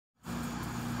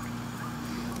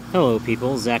Hello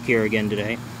people, Zach here again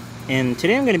today. And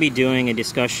today I'm going to be doing a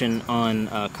discussion on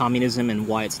communism and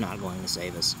why it's not going to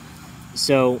save us.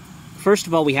 So, first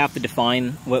of all, we have to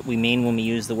define what we mean when we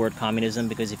use the word communism,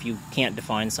 because if you can't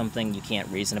define something, you can't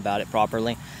reason about it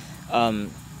properly.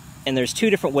 And there's two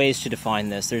different ways to define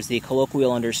this. There's the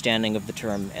colloquial understanding of the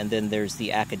term, and then there's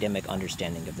the academic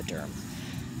understanding of the term.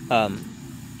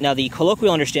 Now, the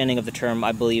colloquial understanding of the term,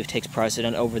 I believe, takes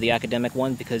precedent over the academic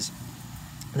one, because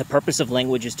the purpose of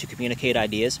language is to communicate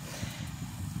ideas.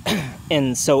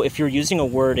 And so if you're using a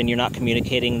word and you're not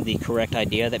communicating the correct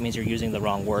idea, that means you're using the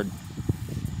wrong word.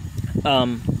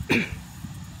 Now,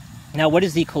 what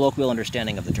is the colloquial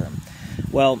understanding of the term?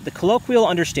 Well, the colloquial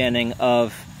understanding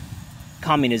of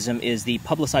communism is the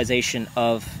publicization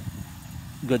of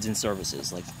goods and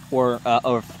services, or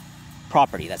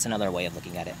property. That's another way of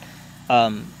looking at it.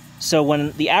 So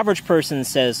when the average person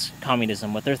says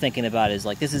communism, what they're thinking about is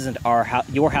like, this isn't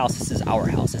your house, this is our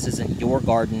house. This isn't your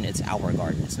garden, it's our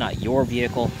garden. It's not your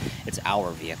vehicle, it's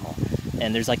our vehicle.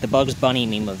 And there's like the Bugs Bunny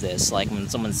meme of this, like when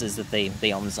someone says that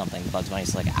they own something, Bugs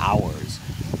Bunny's like, ours.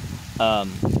 But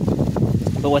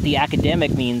what the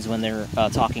academic means when they're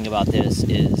talking about this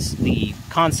is the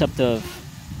concept of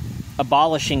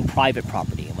abolishing private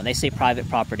property. And when they say private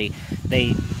property,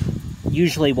 they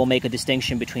usually will make a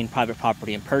distinction between private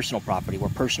property and personal property, where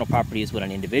personal property is what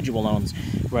an individual owns,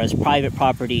 whereas private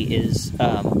property is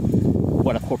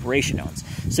what a corporation owns.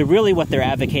 So really what they're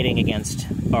advocating against,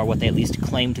 or what they at least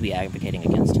claim to be advocating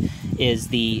against, is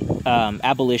the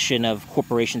abolition of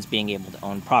corporations being able to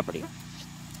own property.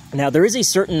 Now, there is a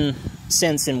certain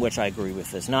sense in which I agree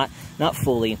with this, not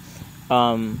fully,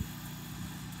 but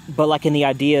like in the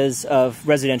ideas of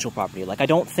residential property. Like, I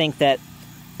don't think that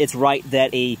it's right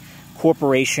that a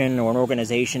corporation or an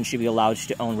organization should be allowed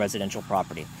to own residential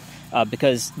property,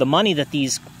 because the money that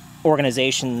these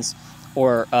organizations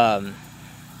or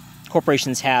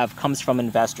corporations have comes from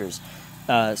investors.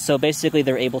 So basically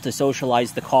they're able to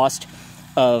socialize the cost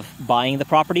of buying the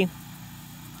property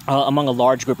among a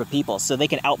large group of people, so they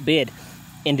can outbid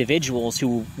individuals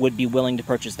who would be willing to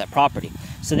purchase that property.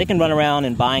 So they can run around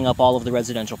and buying up all of the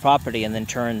residential property and then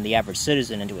turn the average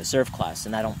citizen into a serf class.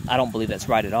 And I don't believe that's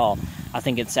right at all. I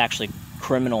think it's actually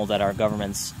criminal that our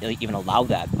governments even allow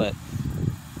that. But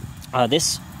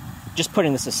this, just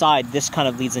putting this aside, this kind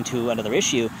of leads into another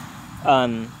issue,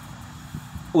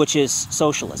 which is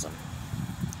socialism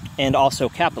and also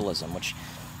capitalism, which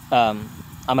I'm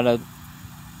going to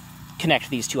connect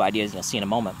these two ideas, and you'll see in a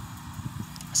moment.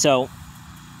 So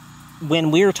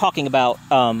when we're talking about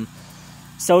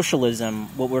socialism,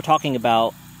 what we're talking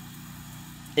about,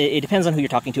 it depends on who you're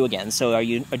talking to again. So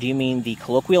do you mean the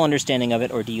colloquial understanding of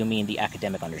it, or do you mean the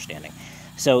academic understanding?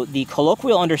 So the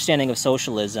colloquial understanding of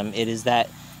socialism, it is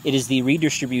the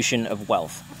redistribution of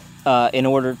wealth in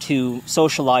order to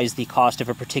socialize the cost of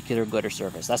a particular good or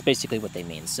service. That's basically what they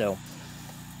mean. So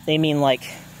they mean, like,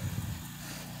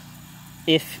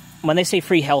 when they say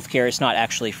free healthcare, it's not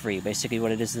actually free. Basically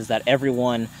what it is that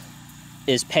everyone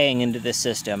is paying into this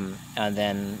system, and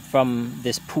then from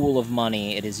this pool of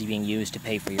money, it is being used to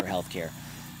pay for your healthcare.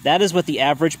 That is what the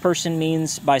average person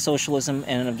means by socialism,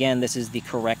 and again, this is the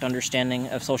correct understanding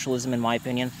of socialism in my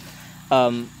opinion.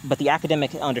 But the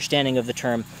academic understanding of the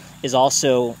term is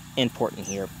also important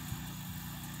here.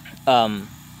 And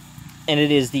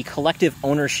it is the collective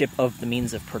ownership of the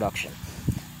means of production.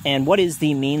 And what is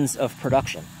the means of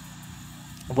production?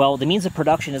 Well, the means of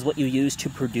production is what you use to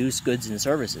produce goods and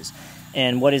services.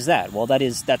 And what is that? Well,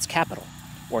 that's capital,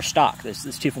 or stock. There's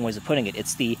two different ways of putting it.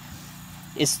 It's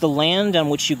the land on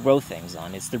which you grow things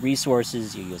on. It's the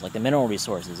resources you use, like the mineral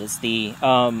resources. It's the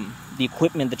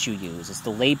equipment that you use. It's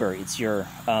the labor. It's your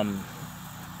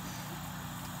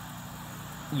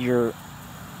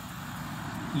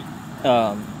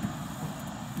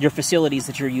facilities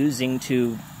that you're using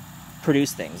to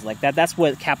produce things like that. That's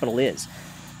what capital is.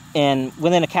 And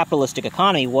within a capitalistic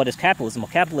economy, what is capitalism? Well,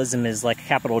 capitalism is like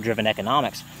capital-driven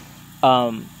economics.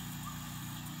 But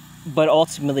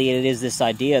ultimately, it is this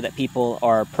idea that people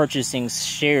are purchasing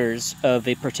shares of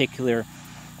a particular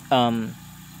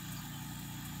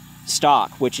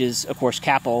stock, which is, of course,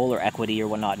 capital or equity or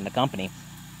whatnot in a company.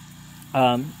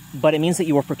 But it means that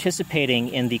you are participating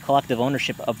in the collective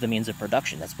ownership of the means of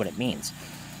production. That's what it means.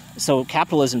 So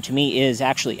capitalism, to me, is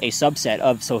actually a subset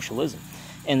of socialism.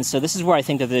 And so this is where I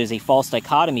think that there's a false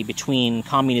dichotomy between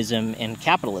communism and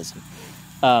capitalism.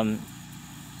 Like,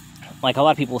 a lot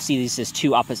of people see these as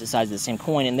two opposite sides of the same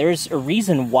coin, and there's a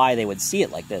reason why they would see it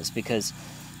like this, because,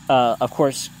 of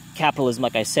course, capitalism,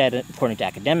 like I said, according to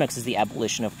academics, is the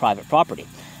abolition of private property.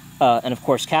 And, of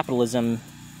course, capitalism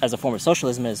as a form of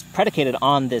socialism is predicated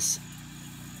on this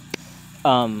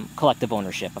collective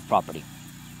ownership of property.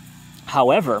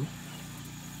 However,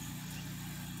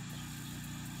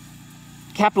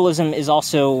 capitalism is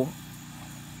also...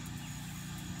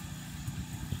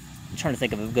 I'm trying to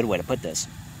think of a good way to put this.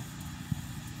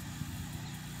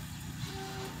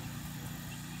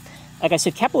 Like I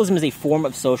said, capitalism is a form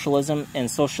of socialism,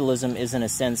 and socialism is, in a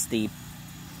sense, the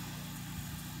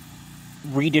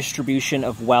redistribution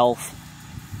of wealth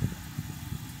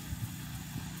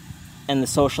and the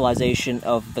socialization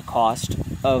of the cost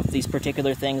of these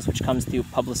particular things, which comes through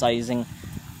publicizing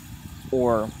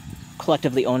or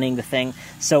collectively owning the thing.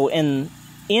 So in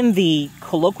the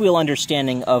colloquial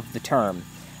understanding of the term,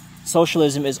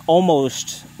 socialism is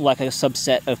almost like a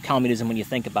subset of communism when you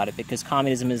think about it, because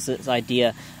communism is this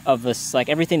idea of this, like,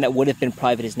 everything that would have been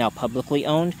private is now publicly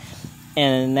owned.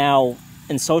 And now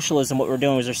in socialism, what we're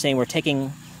doing is we're saying we're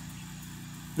taking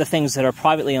the things that are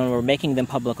privately owned, we're making them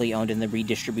publicly owned, and then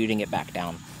redistributing it back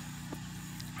down.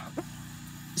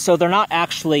 So they're not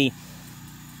actually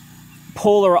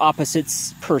polar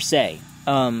opposites per se.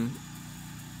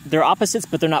 They're opposites,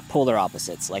 but they're not polar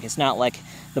opposites. Like, it's not like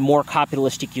the more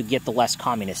capitalistic you get, the less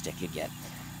communistic you get.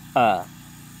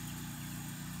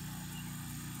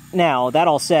 Now, that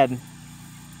all said,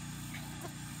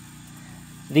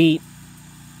 I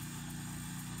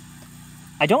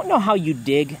don't know how you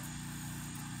dig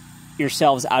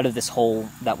yourselves out of this hole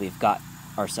that we've got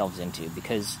ourselves into,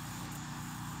 because,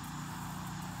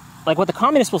 like, what the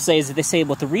communists will say is that they say,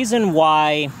 well, the reason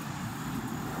why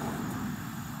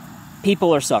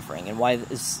people are suffering and why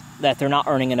is that they're not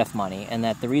earning enough money, and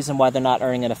that the reason why they're not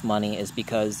earning enough money is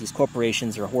because these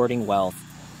corporations are hoarding wealth,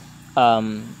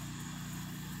 and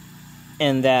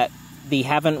that they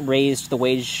haven't raised the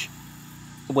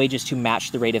wages to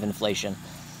match the rate of inflation,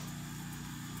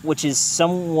 which is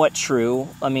somewhat true.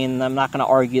 I mean, I'm not going to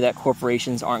argue that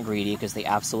corporations aren't greedy, because they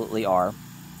absolutely are.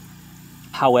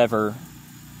 However,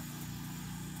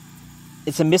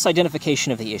 it's a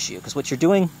misidentification of the issue, because what you're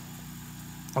doing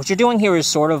here is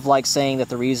sort of like saying that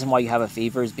the reason why you have a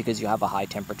fever is because you have a high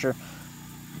temperature,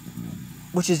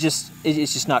 which is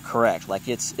it's just not correct. Like,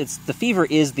 it's the fever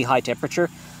is the high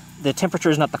temperature. The temperature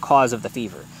is not the cause of the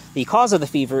fever. The cause of the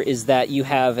fever is that you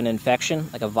have an infection,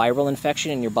 like a viral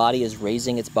infection, and your body is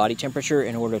raising its body temperature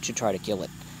in order to try to kill it.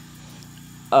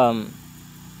 And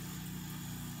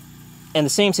the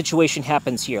same situation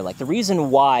happens here. Like, the reason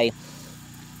why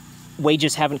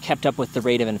wages haven't kept up with the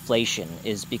rate of inflation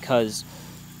is because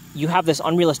you have this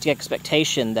unrealistic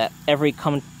expectation that every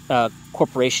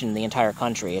corporation in the entire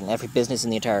country and every business in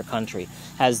the entire country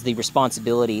has the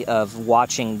responsibility of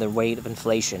watching the rate of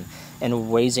inflation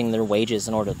and raising their wages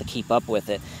in order to keep up with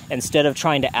it, instead of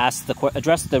trying to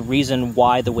address the reason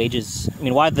why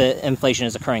why the inflation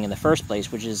is occurring in the first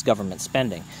place, which is government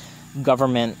spending.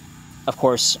 Government, of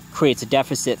course, creates a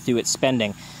deficit through its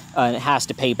spending, and it has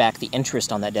to pay back the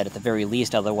interest on that debt at the very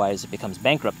least, otherwise it becomes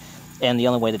bankrupt. And the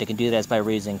only way that it can do that is by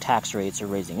raising tax rates or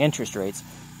raising interest rates.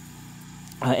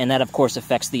 And that, of course,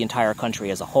 affects the entire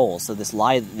country as a whole. So this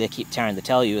lie that they keep trying to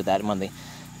tell you, that when the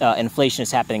inflation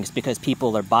is happening, it's because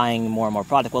people are buying more and more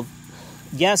product. Well,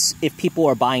 yes, if people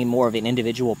are buying more of an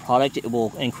individual product, it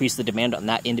will increase the demand on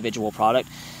that individual product,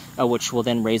 which will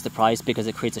then raise the price because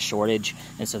it creates a shortage.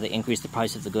 And so they increase the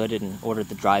price of the good in order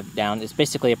to drive down. It's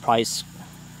basically a price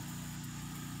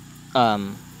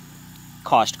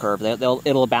cost curve.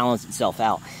 It'll balance itself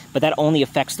out. But that only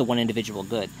affects the one individual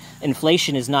good.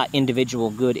 Inflation is not individual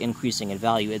good increasing in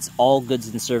value. It's all goods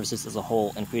and services as a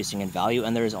whole increasing in value,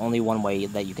 and there is only one way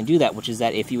that you can do that, which is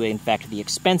that if you infect the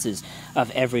expenses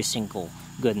of every single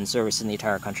good and service in the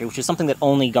entire country, which is something that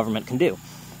only government can do.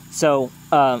 So,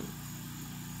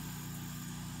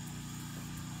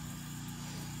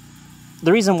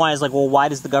 the reason why is like, well, why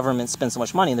does the government spend so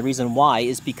much money? And the reason why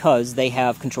is because they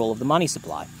have control of the money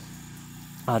supply.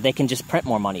 They can just print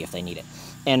more money if they need it.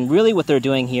 And really what they're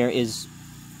doing here is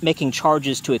making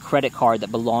charges to a credit card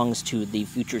that belongs to the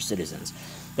future citizens.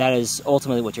 That is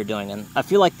ultimately what you're doing. And I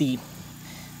feel like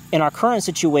in our current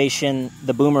situation,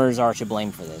 the boomers are to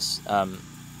blame for this.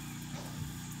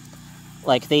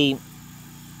 Like they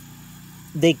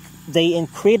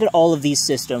created all of these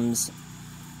systems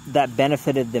that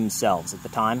benefited themselves at the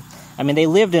time. I mean, they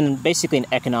lived in basically an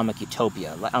economic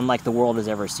utopia, unlike the world has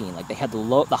ever seen. Like, they had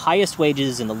the highest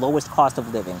wages and the lowest cost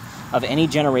of living of any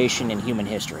generation in human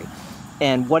history.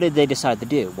 And what did they decide to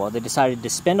do? Well, they decided to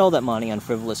spend all that money on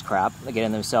frivolous crap, like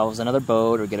getting themselves another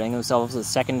boat, or getting themselves a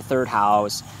second, third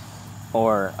house,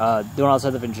 or doing all this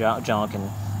other junk.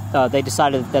 And they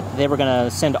decided that they were going to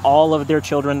send all of their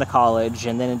children to college,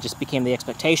 and then it just became the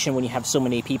expectation when you have so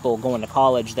many people going to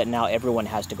college that now everyone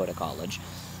has to go to college.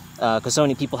 Because so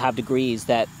many people have degrees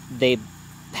that they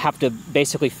have to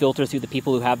basically filter through the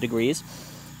people who have degrees.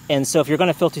 And so if you're going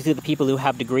to filter through the people who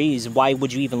have degrees, why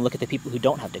would you even look at the people who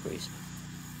don't have degrees?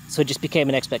 So it just became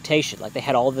an expectation. Like, they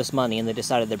had all of this money, and they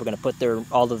decided they were going to put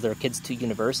all of their kids to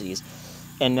universities.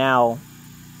 And now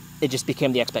it just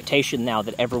became the expectation now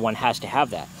that everyone has to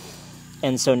have that.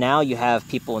 And so now you have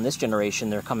people in this generation,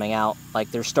 they're coming out,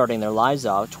 like, they're starting their lives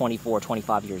out 24,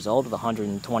 25 years old with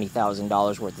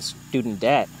 $120,000 worth of student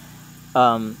debt.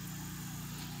 And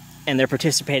they're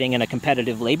participating in a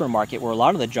competitive labor market where a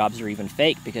lot of the jobs are even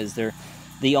fake, because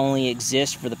they only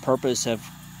exist for the purpose of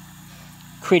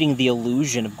creating the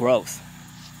illusion of growth.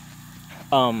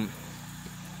 So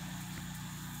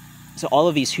all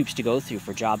of these hoops to go through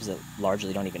for jobs that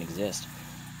largely don't even exist.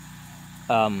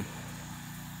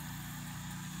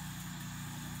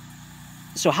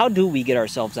 So how do we get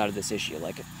ourselves out of this issue?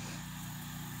 Like,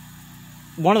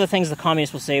 one of the things the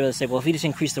communists will say, well, if we just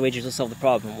increase the wages, we'll solve the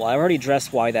problem. Well, I already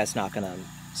addressed why that's not going to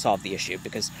solve the issue,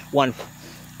 because, one,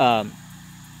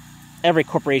 every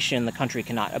corporation in the country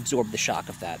cannot absorb the shock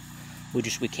of that.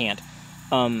 We can't.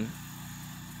 And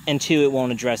two, it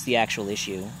won't address the actual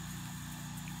issue.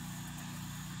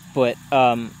 But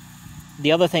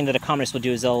the other thing that a communist will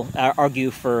do is they'll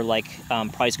argue for, like,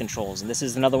 price controls. And this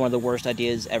is another one of the worst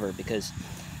ideas ever, because,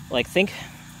 like,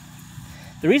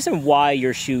 the reason why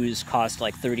your shoes cost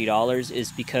like $30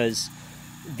 is because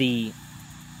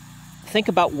think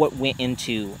about what went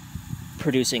into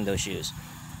producing those shoes.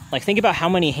 Like, think about how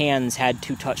many hands had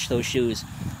to touch those shoes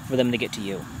for them to get to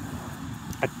you.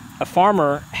 A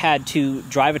farmer had to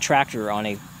drive a tractor on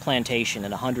a plantation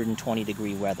in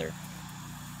 120-degree weather,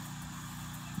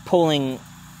 pulling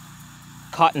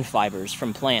cotton fibers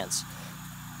from plants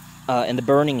in the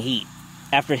burning heat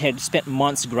after it had spent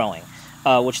months growing.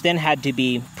 Which then had to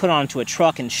be put onto a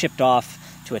truck and shipped off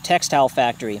to a textile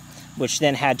factory, which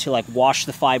then had to, like, wash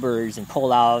the fibers and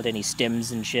pull out any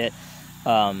stems and shit.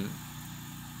 And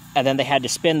then they had to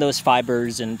spin those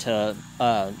fibers into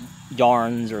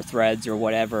yarns or threads or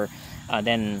whatever,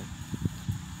 then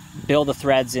build the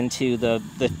threads into the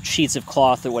sheets of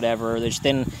cloth or whatever, which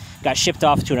then got shipped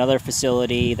off to another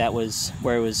facility that was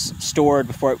where it was stored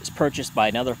before it was purchased by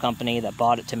another company that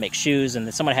bought it to make shoes, and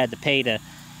then someone had to pay to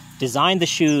design the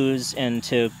shoes and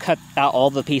to cut out all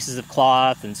the pieces of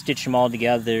cloth and stitch them all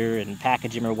together and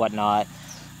package them or whatnot.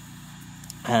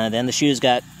 Then the shoes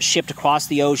got shipped across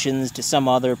the oceans to some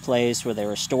other place where they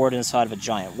were stored inside of a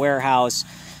giant warehouse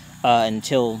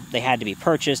until they had to be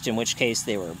purchased, in which case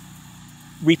they were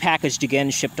repackaged again,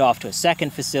 shipped off to a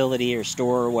second facility or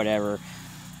store or whatever,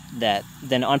 that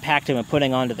then unpacked them and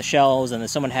putting onto the shelves, and then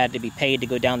someone had to be paid to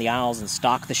go down the aisles and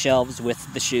stock the shelves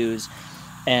with the shoes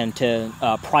and to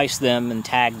price them and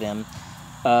tag them.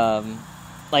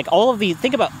 Like, all of the,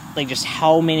 think about, like, just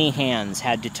how many hands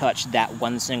had to touch that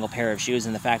one single pair of shoes,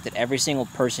 and the fact that every single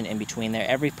person in between there,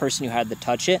 every person who had to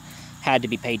touch it, had to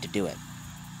be paid to do it.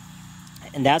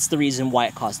 And that's the reason why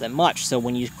it costs that much. So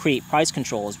when you create price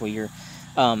controls where you're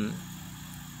trying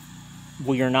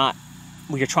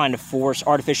to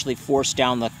artificially force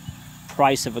down the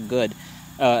price of a good,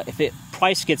 if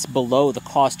price gets below the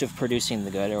cost of producing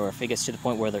the good, or if it gets to the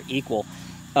point where they're equal,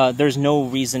 there's no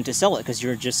reason to sell it, because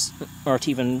or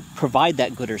to even provide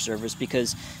that good or service,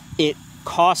 because it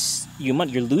costs you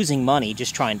money. You're losing money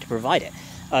just trying to provide it,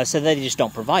 so that you just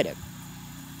don't provide it.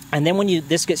 And then when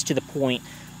this gets to the point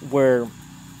where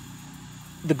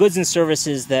the goods and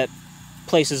services that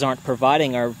places aren't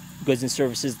providing are goods and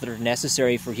services that are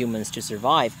necessary for humans to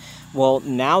survive, well,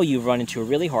 now you run into a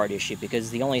really hard issue, because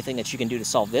the only thing that you can do to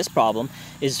solve this problem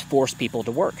is force people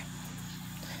to work.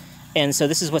 And so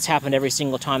this is what's happened every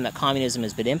single time that communism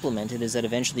has been implemented, is that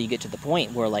eventually you get to the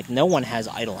point where, like, no one has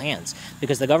idle hands,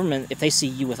 because the government, if they see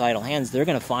you with idle hands, they're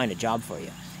going to find a job for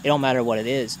you. It don't matter what it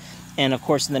is. And of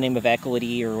course, in the name of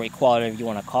equity or equality, if you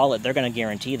want to call it, they're going to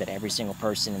guarantee that every single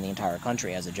person in the entire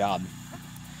country has a job.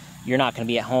 You're not going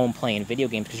to be at home playing video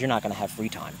games because you're not going to have free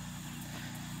time.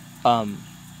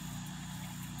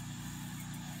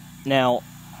 Now,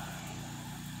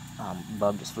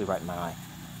 bug just flew right in my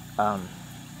eye.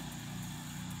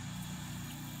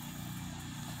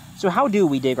 So how do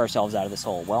we dig ourselves out of this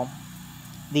hole? Well,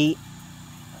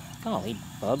 golly,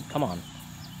 bug, come on.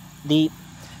 The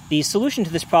solution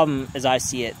to this problem, as I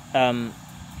see it,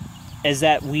 is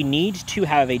that we need to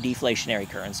have a deflationary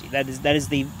currency. That is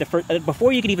the first,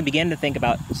 before you can even begin to think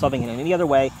about solving it in any other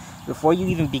way, before you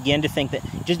even begin to think that,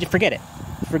 just forget it.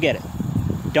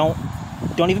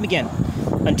 Don't even begin.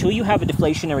 Until you have a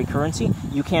deflationary currency,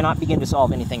 you cannot begin to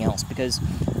solve anything else, because,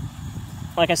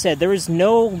 like I said, there is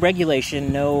no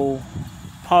regulation, no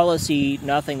policy,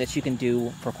 nothing that you can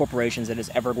do for corporations that is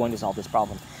ever going to solve this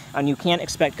problem. And you can't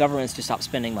expect governments to stop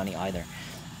spending money either.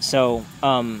 So,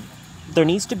 there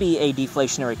needs to be a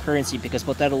deflationary currency, because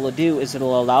what that'll do is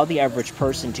it'll allow the average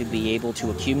person to be able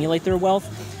to accumulate their wealth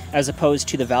as opposed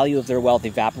to the value of their wealth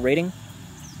evaporating.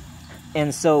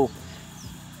 And so,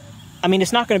 I mean,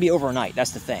 it's not going to be overnight.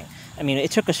 That's the thing. I mean,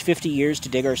 it took us 50 years to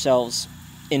dig ourselves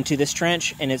into this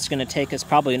trench, and it's going to take us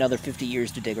probably another 50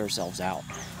 years to dig ourselves out.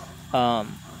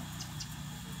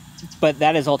 But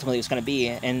that is ultimately what it's going to be.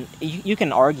 And you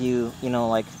can argue, you know,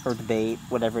 like, or debate,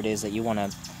 whatever it is that you want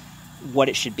to, what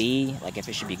it should be, like if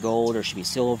it should be gold, or it should be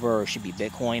silver, or it should be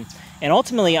Bitcoin. And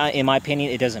ultimately, in my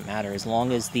opinion, it doesn't matter, as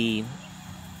long as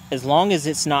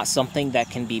it's not something that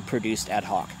can be produced ad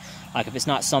hoc. Like, if it's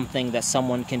not something that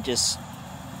someone can just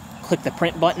click the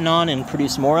print button on and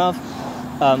produce more of,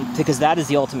 because that is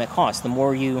the ultimate cost. The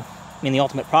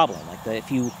ultimate problem. Like,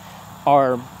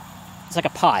 it's like a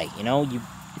pie, you know?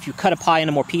 If you cut a pie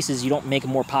into more pieces, you don't make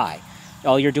more pie.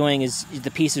 All you're doing is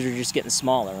the pieces are just getting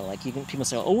smaller. Like, people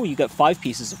say, oh, you got 5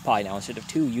 pieces of pie now instead of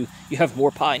 2. You have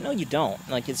more pie. No, you don't.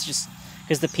 Like, it's just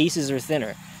because the pieces are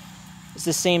thinner. It's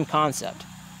the same concept.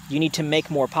 You need to make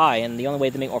more pie, and the only way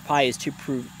to make more pie is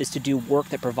to do work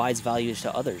that provides values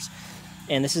to others.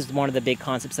 And this is one of the big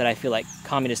concepts that I feel like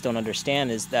communists don't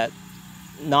understand, is that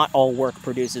not all work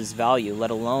produces value,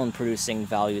 let alone producing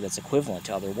value that's equivalent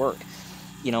to other work.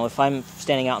 You know, if I'm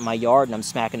standing out in my yard and I'm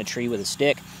smacking a tree with a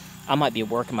stick, I might be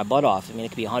working my butt off. I mean, it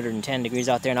could be 110 degrees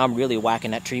out there, and I'm really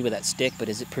whacking that tree with that stick, but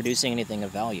is it producing anything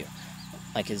of value?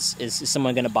 Like, is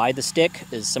someone going to buy the stick?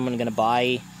 Is someone going to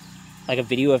buy, like, a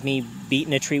video of me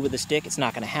beating a tree with a stick? It's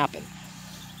not going to happen.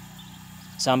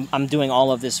 So I'm doing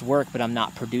all of this work, but I'm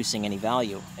not producing any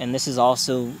value. And this is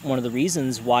also one of the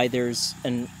reasons why there's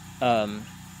one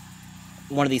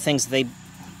of the things they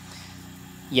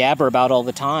yabber about all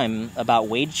the time about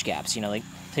wage gaps. You know, like,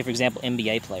 say, for example,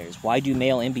 NBA players. Why do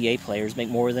male NBA players make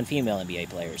more than female NBA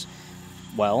players?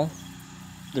 Well,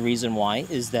 the reason why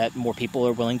is that more people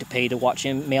are willing to pay to watch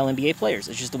male NBA players.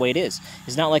 It's just the way it is.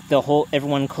 It's not like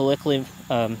everyone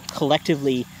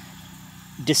collectively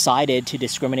decided to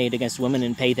discriminate against women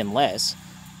and pay them less.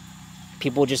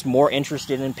 People are just more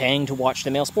interested in paying to watch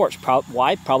the male sports.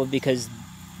 Why? Probably because,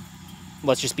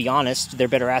 let's just be honest, they're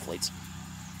better athletes.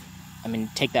 I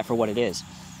mean, take that for what it is.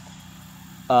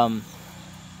 But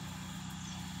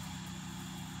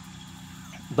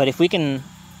if we can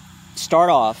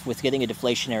start off with getting a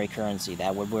deflationary currency,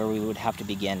 where we would have to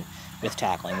begin with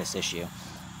tackling this issue.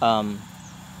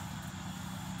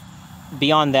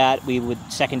 Beyond that,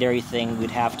 secondary thing,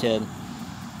 we'd have to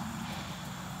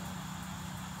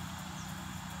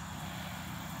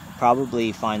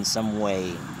probably find some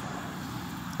way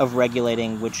of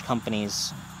regulating which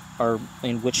companies are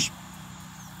in which.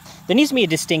 There needs to be a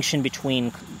distinction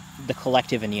between the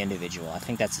collective and the individual. I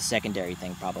think that's a secondary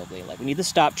thing, probably. Like, we need to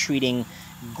stop treating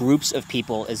groups of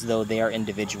people as though they are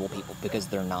individual people, because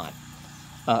they're not.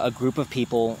 A group of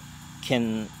people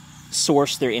can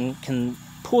can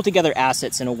pull together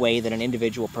assets in a way that an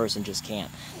individual person just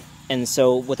can't. And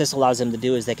so what this allows them to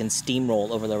do is they can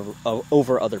steamroll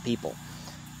over other people.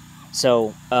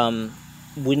 So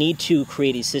we need to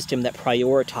create a system that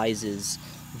prioritizes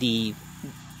the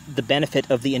benefit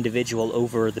of the individual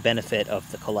over the benefit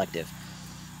of the collective.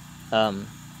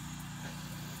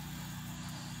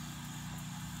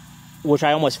 Which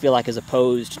I almost feel like is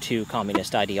opposed to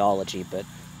communist ideology, but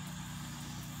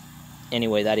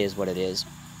anyway, that is what it is.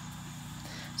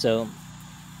 So,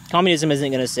 communism isn't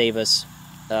going to save us.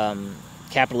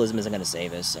 Capitalism isn't going to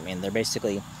save us. I mean, they're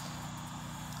basically...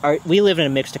 we live in a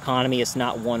mixed economy. It's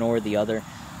not one or the other.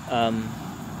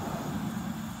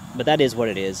 But that is what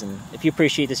it is. And if you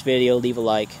appreciate this video, leave a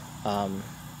like.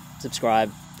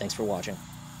 Subscribe. Thanks for watching.